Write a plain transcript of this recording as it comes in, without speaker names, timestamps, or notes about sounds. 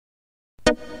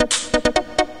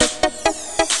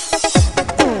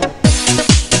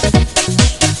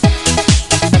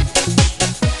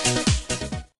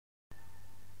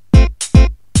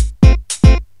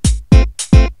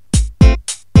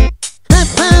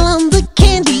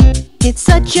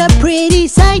such a pretty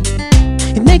sight.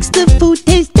 It makes the food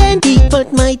taste dandy,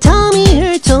 but my tummy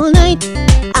hurts all night.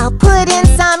 I'll put in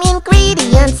some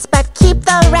ingredients, but keep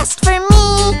the rest for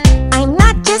me. I'm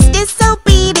not just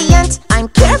disobedient, I'm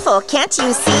careful, can't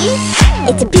you see?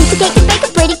 It's a piece of cake to bake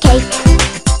a pretty cake.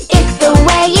 If the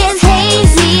way is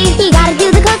hazy, you gotta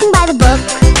do the cooking by the book.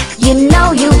 You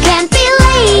know you can't be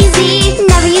lazy,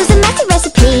 never use a messy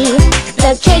recipe.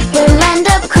 The cake will end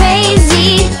up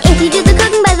crazy if you do the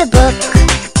cooking by the book.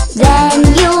 Then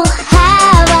you'll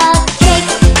have a cake.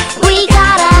 We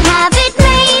gotta have it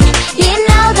made. You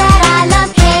know that I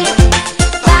love cake.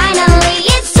 Finally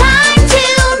it's time to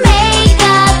make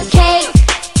a cake.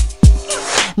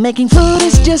 Making food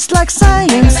is just like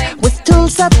science, with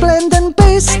tools that blend and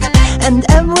paste, and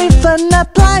every fun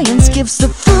appliance gives the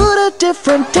food a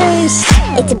different taste.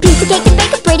 It's a piece of cake to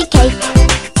bake a pretty cake.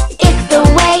 If the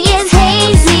way is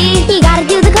hazy, you gotta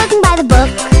do the cooking by the book.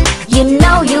 You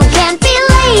know you can't be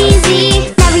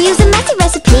lazy, never use a messy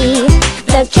recipe.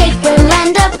 The cake will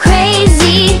end up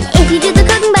crazy if you do the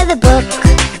cooking by the book.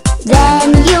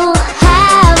 Then you'll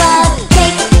have a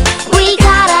cake. We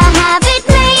gotta have it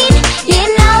made. You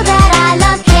know that I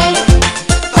love cake.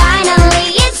 Finally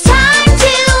it's time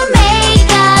to make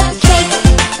a cake.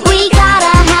 We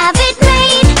gotta have it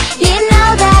made. You know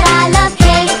that I love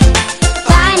cake.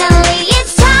 Finally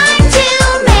it's time to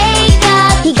make a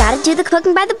cake. You gotta do the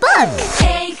cooking by the book.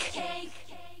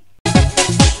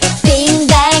 Bing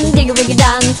bang,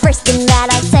 digga-rigga-dong. First thing that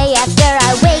I say after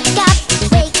I wake up.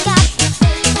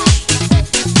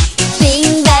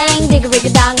 Bing bang,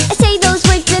 digga-rigga-dong. I say those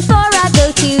words before I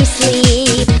go to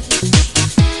sleep.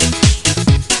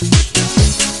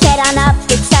 Get on up,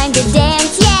 it's time to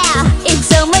dance, yeah.